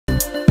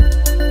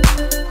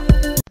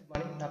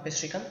పేరు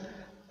శ్రీకాంత్.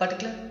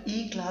 పర్టికులర్ ఈ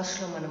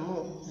క్లాస్లో మనము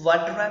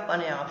వర్డ్ ర్యాప్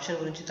అనే ఆప్షన్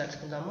గురించి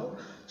తెలుసుకుందాము.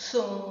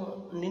 సో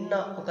నిన్న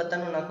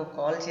ఒకతను నాకు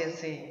కాల్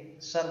చేసి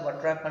సార్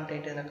వర్డ్ ర్యాప్ అంటే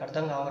ఏంటి నాకు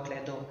అర్థం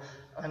కావట్లేదు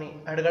అని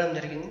అడగడం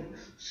జరిగింది.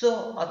 సో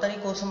అతని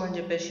కోసం అని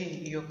చెప్పేసి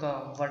ఈ యొక్క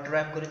వర్డ్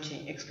ర్యాప్ గురించి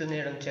ఎక్స్ప్లెయిన్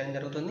చేయడం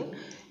జరుగుతుంది.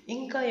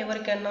 ఇంకా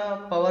ఎవరికైనా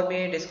పవర్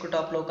బిఐ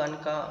డెస్క్టాప్లో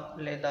కనుక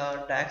లేదా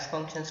డాక్స్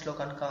ఫంక్షన్స్లో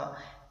కనుక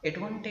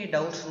ఎటువంటి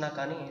డౌట్స్ ఉన్నా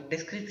కానీ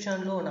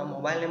డిస్క్రిప్షన్లో నా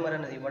మొబైల్ నెంబర్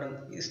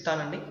అనేది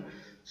ఇస్తానండి.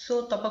 సో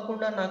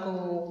తప్పకుండా నాకు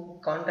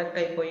కాంటాక్ట్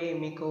అయిపోయి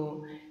మీకు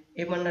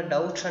ఏమన్నా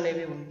డౌట్స్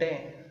అనేవి ఉంటే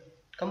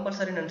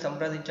కంపల్సరీ నన్ను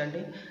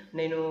సంప్రదించండి.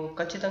 నేను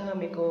ఖచ్చితంగా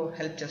మీకు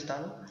హెల్ప్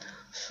చేస్తాను.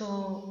 సో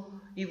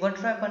ఈ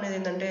వర్డ్ ర్యాప్ అనేది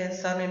ఏంటంటే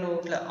సార్ నేను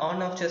ఇట్లా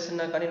ఆన్ ఆఫ్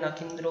చేస్తున్నా కానీ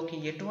నాకు ఇందులోకి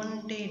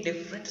ఎటువంటి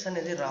డిఫరెన్స్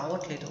అనేది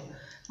రావట్లేదు.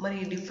 మరి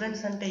ఈ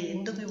డిఫరెన్స్ అంటే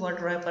ఎందుకు ఈ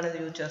వర్డ్ ర్యాప్ అనేది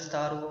యూజ్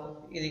చేస్తారు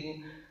ఇది?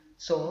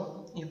 సో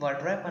ఈ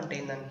వర్డ్ ర్యాప్ అంటే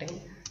ఏంటంటే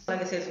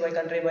అలాగే sales by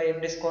country by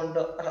discount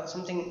అలా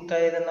సంథింగ్ ఇంకా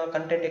ఏదైనా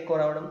కంటెంట్ ఎక్కువ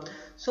రావడం,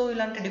 సో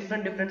ఇలాంటి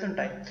డిఫరెంట్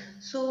ఉంటాయి.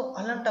 సో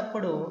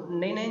అలాంటప్పుడు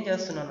నేనేం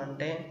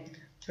చేస్తున్నానంటే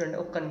చూడండి,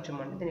 ఒక్క నిమిషం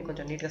అండి, దీన్ని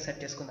కొంచెం నీట్గా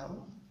సెట్ చేసుకుందాము.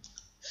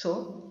 సో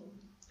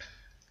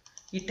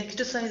ఈ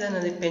టెక్స్ట్ సైజ్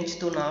అనేది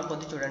పెంచుతున్నా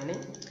కొద్ది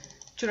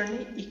చూడండి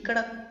ఇక్కడ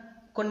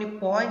కొన్ని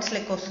పాయింట్స్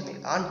లెక్క వస్తుంది.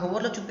 ఆన్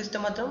హోవర్లో చూపిస్తే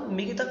మాత్రం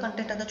మిగతా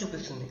కంటెంట్ అంతా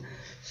చూపిస్తుంది.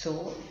 సో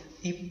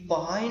ఈ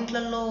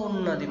పాయింట్లలో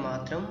ఉన్నది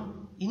మాత్రం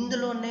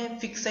ఇందులోనే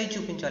ఫిక్స్ అయి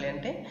చూపించాలి.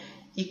 అంటే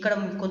ఇక్కడ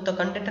కొంత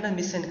కంటెంట్ అనేది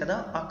మిస్ అయింది కదా,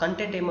 ఆ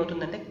కంటెంట్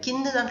ఏమవుతుందంటే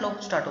కింద దాంట్లో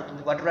స్టార్ట్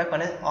అవుతుంది వర్డ్ ర్యాప్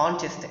అనేది ఆన్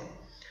చేస్తే.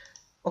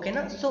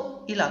 ఓకేనా? సో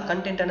ఇలా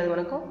కంటెంట్ అనేది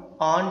మనకు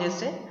ఆన్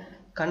చేస్తే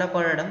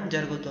కనపడడం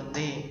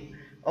జరుగుతుంది.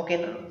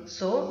 ఓకేనా?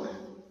 సో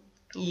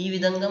ఈ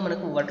విధంగా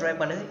మనకు వర్డ్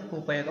ర్యాప్ అనేది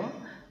ఉపయోగం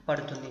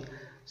పడుతుంది.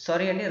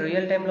 సారీ అండి,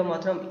 రియల్ టైంలో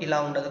మాత్రం ఇలా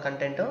ఉండదు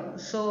కంటెంట్.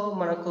 సో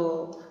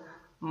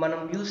మనం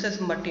యూసెస్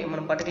బట్టి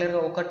మనం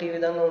పర్టికులర్గా ఒకటి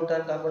విధంగా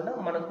ఉంటుంది కాకుండా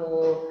మనకు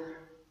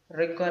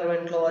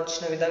రిక్వైర్మెంట్లో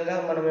వచ్చిన విధంగా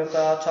మనం యొక్క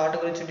చార్ట్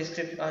గురించి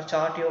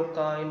చార్ట్ యొక్క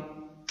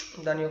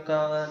దాని యొక్క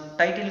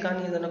టైటిల్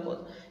కానీ ఏదైనా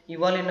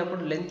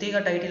ఇవ్వాలన్నప్పుడు లెంతీగా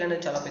టైటిల్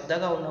అనేది చాలా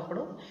పెద్దగా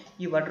ఉన్నప్పుడు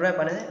ఈ వర్డ్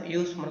ర్యాప్ అనేది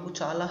మనకు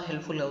చాలా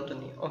హెల్ప్ఫుల్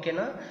అవుతుంది.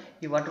 ఓకేనా?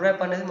 ఈ వర్డ్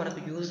ర్యాప్ అనేది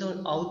మనకు యూజ్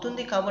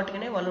అవుతుంది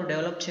కాబట్టినే వాళ్ళు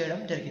డెవలప్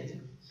చేయడం జరిగింది.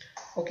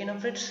 ఓకేనా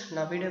ఫ్రెండ్స్,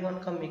 నా వీడియో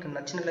కనుక మీకు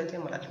నచ్చినట్లయితే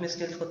మా లక్ష్మీ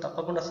స్కిల్స్కు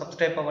తప్పకుండా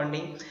సబ్స్క్రైబ్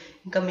అవ్వండి.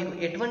 ఇంకా మీకు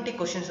ఎటువంటి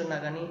క్వశ్చన్స్ ఉన్నా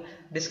కానీ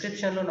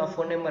డిస్క్రిప్షన్లో నా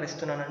ఫోన్ నెంబర్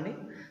ఇస్తున్నానండి.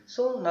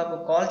 సో నాకు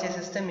కాల్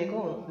చేసేస్తే మీకు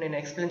నేను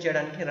ఎక్స్ప్లెయిన్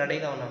చేయడానికి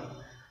రెడీగా ఉన్నాను.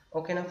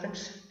 ఓకేనా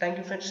friends? Thank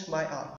you friends, bye all.